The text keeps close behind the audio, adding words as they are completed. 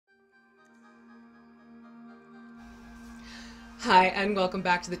Hi and welcome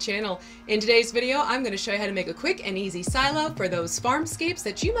back to the channel. In today's video I'm going to show you how to make a quick and easy silo for those farmscapes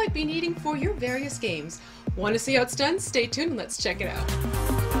that you might be needing for your various games. Want to see how it's done? Stay tuned and let's check it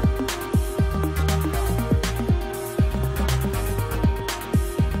out.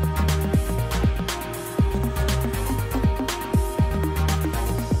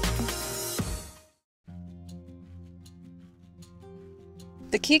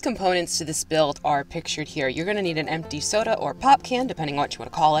 The key components to this build are pictured here. You're going to need an empty soda or pop can, depending on what you want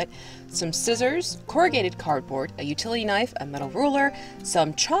to call it, some scissors, corrugated cardboard, a utility knife, a metal ruler,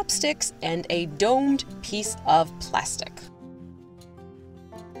 some chopsticks, and a domed piece of plastic.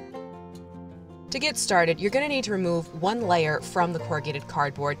 To get started, you're going to need to remove one layer from the corrugated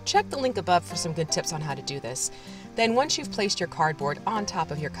cardboard. Check the link above for some good tips on how to do this. Then once you've placed your cardboard on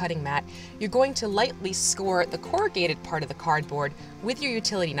top of your cutting mat, you're going to lightly score the corrugated part of the cardboard with your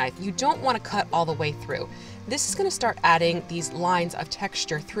utility knife. You don't want to cut all the way through. This is going to start adding these lines of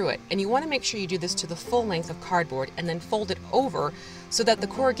texture through it, and you want to make sure you do this to the full length of cardboard and then fold it over so that the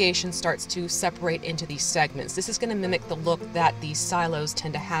corrugation starts to separate into these segments. This is going to mimic the look that these silos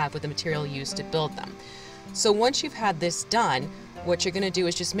tend to have with the material used to build them. So once you've had this done, what you're going to do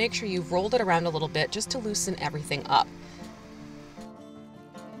is just make sure you've rolled it around a little bit just to loosen everything up.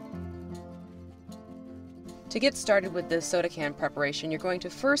 To get started with the soda can preparation, you're going to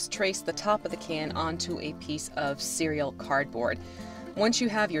first trace the top of the can onto a piece of cereal cardboard. Once you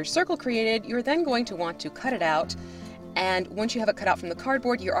have your circle created, you're then going to want to cut it out. And once you have it cut out from the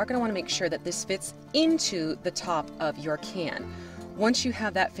cardboard, you are going to want to make sure that this fits into the top of your can. Once you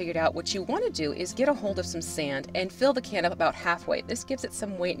have that figured out, what you want to do is get a hold of some sand and fill the can up about halfway. This gives it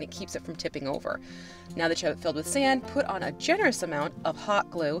some weight and it keeps it from tipping over. Now that you have it filled with sand, put on a generous amount of hot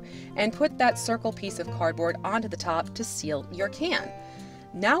glue and put that circle piece of cardboard onto the top to seal your can.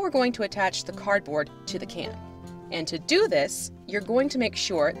 Now we're going to attach the cardboard to the can. And to do this, you're going to make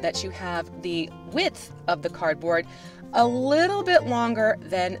sure that you have the width of the cardboard a little bit longer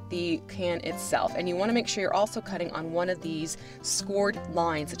than the can itself. And you want to make sure you're also cutting on one of these scored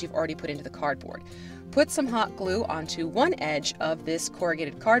lines that you've already put into the cardboard. Put some hot glue onto one edge of this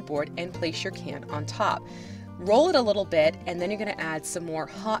corrugated cardboard and place your can on top. Roll it a little bit, and then you're going to add some more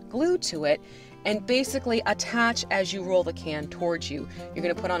hot glue to it and basically attach as you roll the can towards you. You're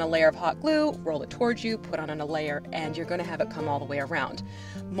going to put on a layer of hot glue, roll it towards you, put on a layer, and you're going to have it come all the way around.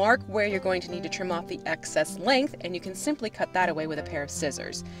 Mark where you're going to need to trim off the excess length, and you can simply cut that away with a pair of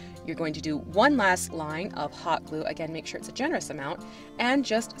scissors. You're going to do one last line of hot glue, again make sure it's a generous amount, and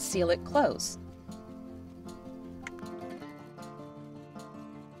just seal it close.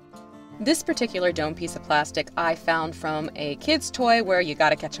 This particular dome piece of plastic I found from a kid's toy where you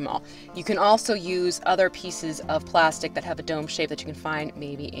gotta catch them all. You can also use other pieces of plastic that have a dome shape that you can find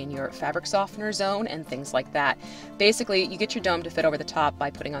maybe in your fabric softener zone and things like that. Basically, you get your dome to fit over the top by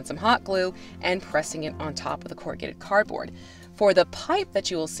putting on some hot glue and pressing it on top of the corrugated cardboard. For the pipe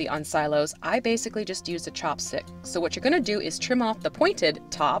that you will see on silos, I basically just used a chopstick. So what you're gonna do is trim off the pointed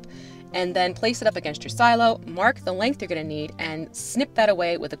top and then place it up against your silo, mark the length you're going to need, and snip that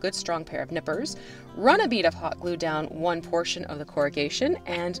away with a good strong pair of nippers. Run a bead of hot glue down one portion of the corrugation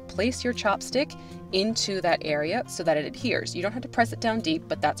and place your chopstick into that area so that it adheres. You don't have to press it down deep,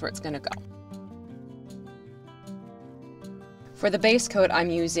 but that's where it's going to go. For the base coat, I'm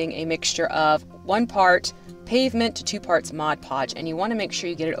using a mixture of 1 part pavement to 2 parts Mod Podge, and you want to make sure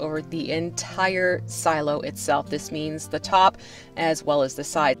you get it over the entire silo itself. This means the top as well as the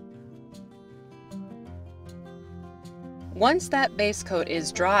side. Once that base coat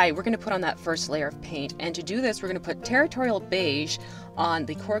is dry, we're going to put on that first layer of paint, and to do this we're going to put territorial beige on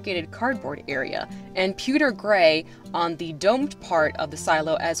the corrugated cardboard area and pewter gray on the domed part of the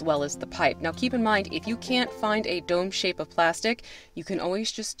silo as well as the pipe. Now keep in mind, if you can't find a dome shape of plastic, you can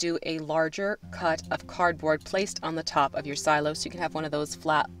always just do a larger cut of cardboard placed on the top of your silo so you can have one of those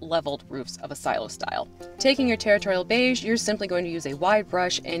flat leveled roofs of a silo style. Taking your territorial beige, you're simply going to use a wide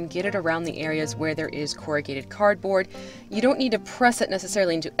brush and get it around the areas where there is corrugated cardboard. You don't need to press it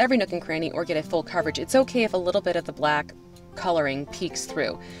necessarily into every nook and cranny or get a full coverage. It's okay if a little bit of the black coloring peeks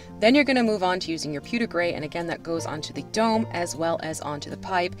through. Then you're going to move on to using your pewter gray, and again that goes onto the dome as well as onto the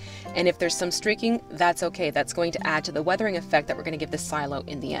pipe, and if there's some streaking, that's okay. That's going to add to the weathering effect that we're going to give this silo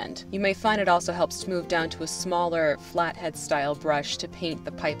in the end. You may find it also helps to move down to a smaller flathead style brush to paint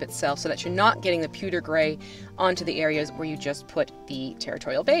the pipe itself so that you're not getting the pewter gray onto the areas where you just put the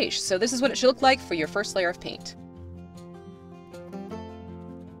territorial beige. So this is what it should look like for your first layer of paint.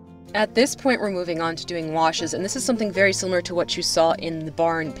 At this point, we're moving on to doing washes, and this is something very similar to what you saw in the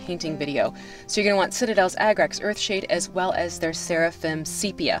barn painting video. So you're going to want Citadel's Agrax Earthshade as well as their Seraphim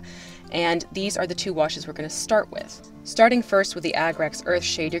Sepia. And these are the two washes we're going to start with. Starting first with the Agrex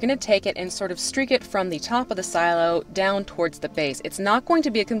Earthshade, you're going to take it and sort of streak it from the top of the silo down towards the base. It's not going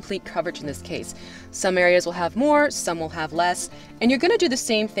to be a complete coverage in this case. Some areas will have more, some will have less, and you're going to do the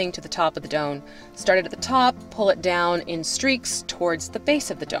same thing to the top of the dome. Start it at the top, pull it down in streaks towards the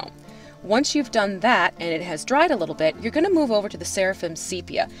base of the dome. Once you've done that and it has dried a little bit, you're going to move over to the Seraphim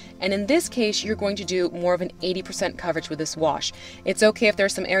Sepia. And in this case, you're going to do more of an 80% coverage with this wash. It's okay if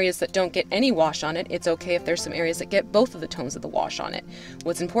there's some areas that don't get any wash on it. It's okay if there's some areas that get both of the tones of the wash on it.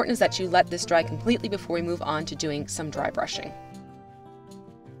 What's important is that you let this dry completely before we move on to doing some dry brushing.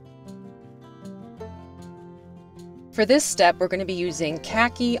 For this step, we're going to be using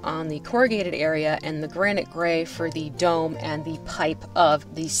khaki on the corrugated area and the granite gray for the dome and the pipe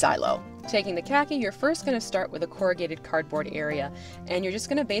of the silo. Taking the khaki, you're first going to start with a corrugated cardboard area, and you're just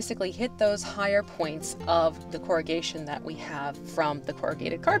going to basically hit those higher points of the corrugation that we have from the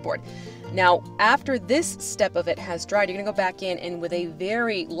corrugated cardboard. Now, after this step of it has dried, you're going to go back in and with a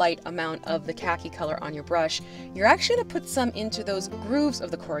very light amount of the khaki color on your brush, you're actually going to put some into those grooves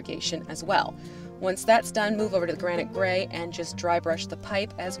of the corrugation as well. Once that's done, move over to the granite gray and just dry brush the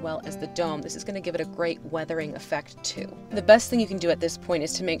pipe as well as the dome. This is going to give it a great weathering effect too. The best thing you can do at this point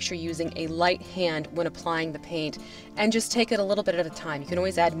is to make sure you're using a light hand when applying the paint and just take it a little bit at a time. You can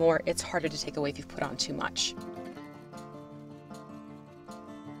always add more. It's harder to take away if you've put on too much.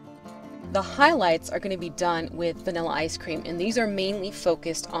 The highlights are going to be done with vanilla ice cream, and these are mainly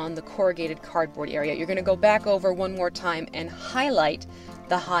focused on the corrugated cardboard area. You're going to go back over one more time and highlight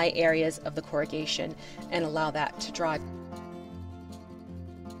the high areas of the corrugation and allow that to dry.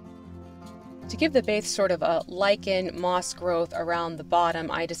 To give the base sort of a lichen moss growth around the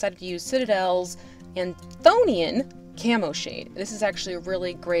bottom, I decided to use Citadel's Anthonian Camo Shade. This is actually a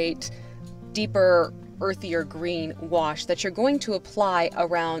really great, deeper, earthier green wash that you're going to apply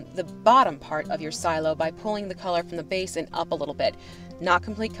around the bottom part of your silo by pulling the color from the base and up a little bit. Not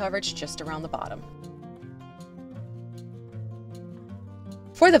complete coverage, just around the bottom.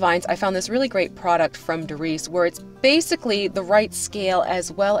 For the vines, I found this really great product from Doris where it's basically the right scale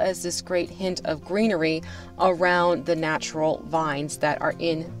as well as this great hint of greenery around the natural vines that are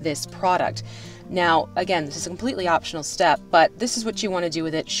in this product. Now, again, this is a completely optional step, but this is what you want to do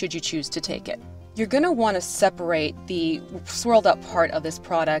with it should you choose to take it. You're going to want to separate the swirled up part of this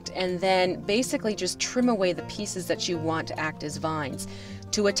product and then basically just trim away the pieces that you want to act as vines.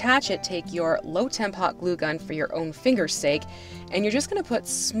 To attach it, take your low temp hot glue gun for your own finger's sake, and you're just going to put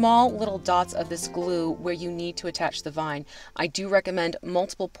small little dots of this glue where you need to attach the vine. I do recommend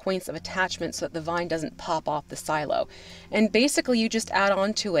multiple points of attachment so that the vine doesn't pop off the silo. And basically you just add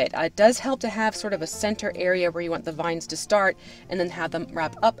on to it. It does help to have sort of a center area where you want the vines to start and then have them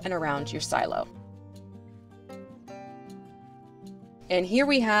wrap up and around your silo. And here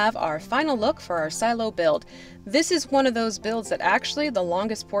we have our final look for our silo build. This is one of those builds that actually the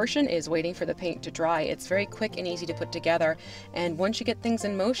longest portion is waiting for the paint to dry. It's very quick and easy to put together, and once you get things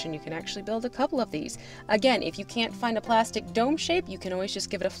in motion, you can actually build a couple of these. Again, if you can't find a plastic dome shape, you can always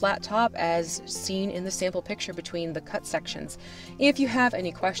just give it a flat top as seen in the sample picture between the cut sections. If you have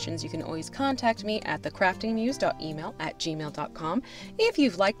any questions, you can always contact me at thecraftingmuse.email@gmail.com. If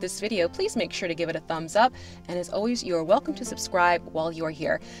you've liked this video, please make sure to give it a thumbs up, and as always, you are welcome to subscribe while you're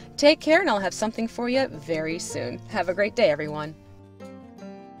here. Take care, and I'll have something for you very soon. Have a great day, everyone.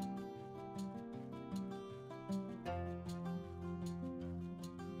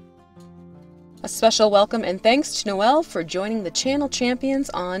 A special welcome and thanks to Noelle for joining the channel champions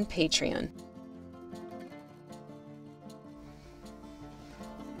on Patreon.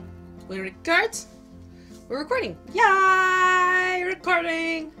 We record? We're recording. Yay!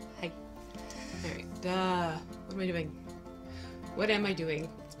 Recording! Hi. Alright, what am I doing? What am I doing?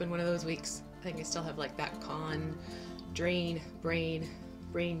 It's been one of those weeks. I think I still have like that brain drain,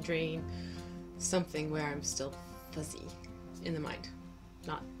 something where I'm still fuzzy in the mind.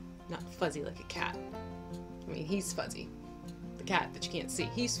 Not fuzzy like a cat. I mean, he's fuzzy. The cat that you can't see,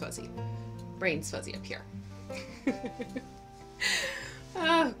 he's fuzzy. Brain's fuzzy up here.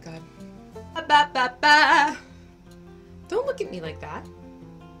 Oh, God. Ba-ba-ba-ba. Don't look at me like that.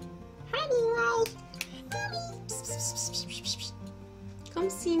 Honey, Ralph.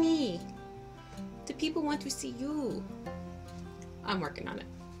 Come see me. The people want to see you. I'm working on it.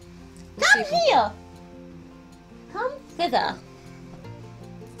 Come here! Come thither.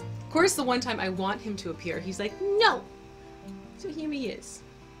 Of course, the one time I want him to appear, he's like, no! So here he is.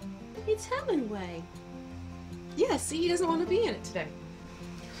 It's Hemingway. Yeah, see, he doesn't want to be in it today.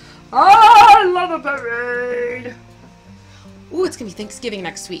 I love a parade! Ooh, it's gonna be Thanksgiving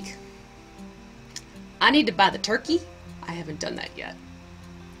next week. I need to buy the turkey. I haven't done that yet.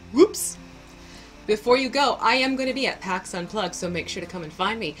 Whoops! Before you go, I am going to be at PAX Unplugged, so make sure to come and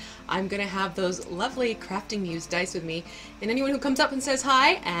find me. I'm going to have those lovely Crafting Muse dice with me, and anyone who comes up and says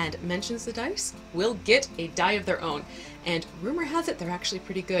hi and mentions the dice will get a die of their own. And rumor has it they're actually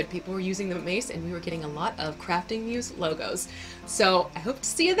pretty good. People were using them at Mace, and we were getting a lot of Crafting Muse logos. So I hope to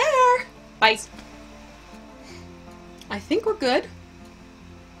see you there! Bye! I think we're good.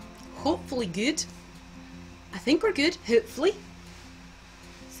 Hopefully good. I think we're good, hopefully.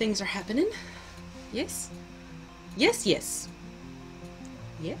 Things are happening. Yes? Yes, yes.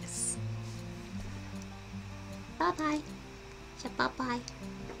 Yes. Bye-bye. Say bye-bye.